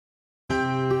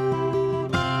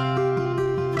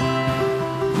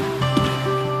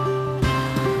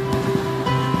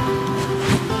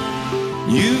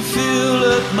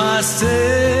my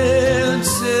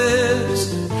senses,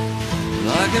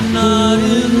 like a night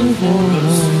in the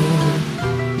forest,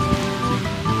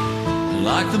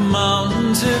 like the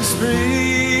mountains in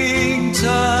springtime,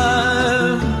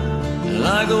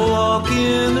 like a walk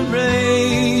in the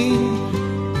rain,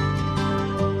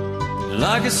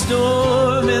 like a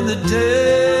storm in the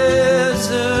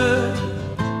desert,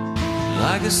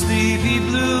 like a sleepy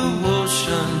blue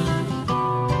ocean.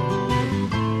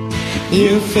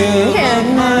 You fill up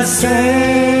my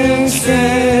senses,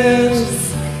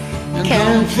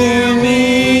 come fill me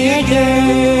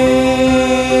again.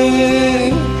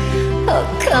 Oh,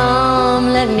 come,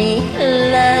 let me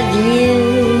love you.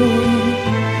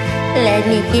 Let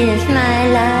me give my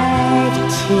life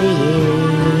to you.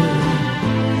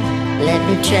 Let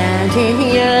me drown in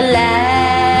your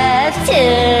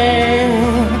laughter.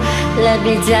 Let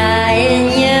me die in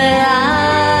your arms.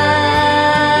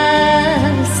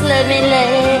 Let me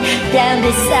lay down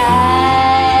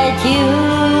beside you.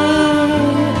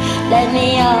 Let me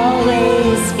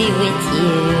always be with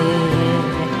you.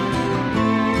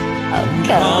 Oh,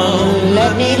 come,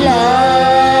 let me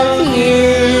love you.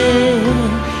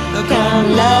 Come,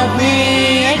 love me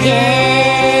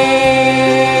again.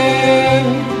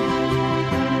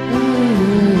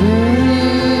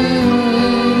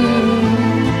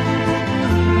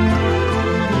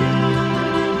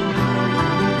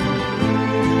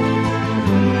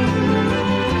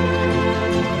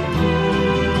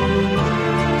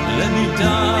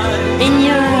 In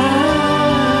your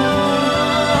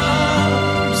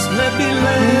arms, let me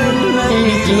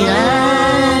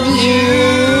love you.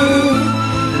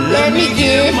 Let me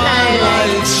give my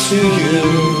life to you.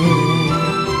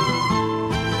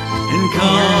 And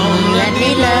come, let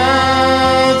me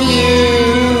love you.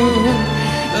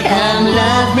 Come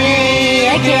love me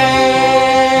again.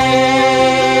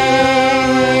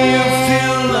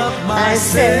 Fill up my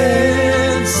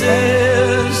senses,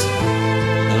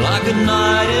 like a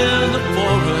night in the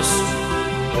forest,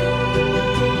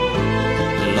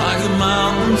 like the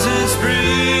mountains in springtime,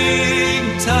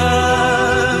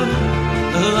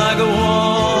 like a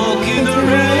walk in the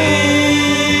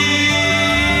rain,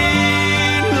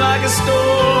 like a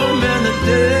storm in the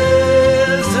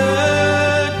desert,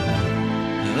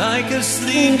 like a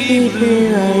sleepy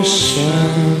blue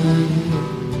ocean.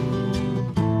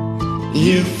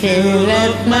 You fill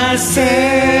up my senses,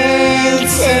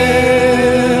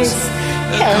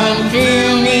 come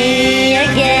fill me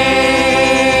again.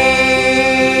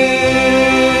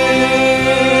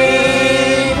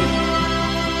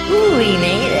 Ooh, we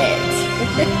made it.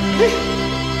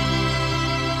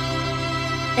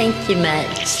 Thank you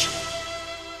much.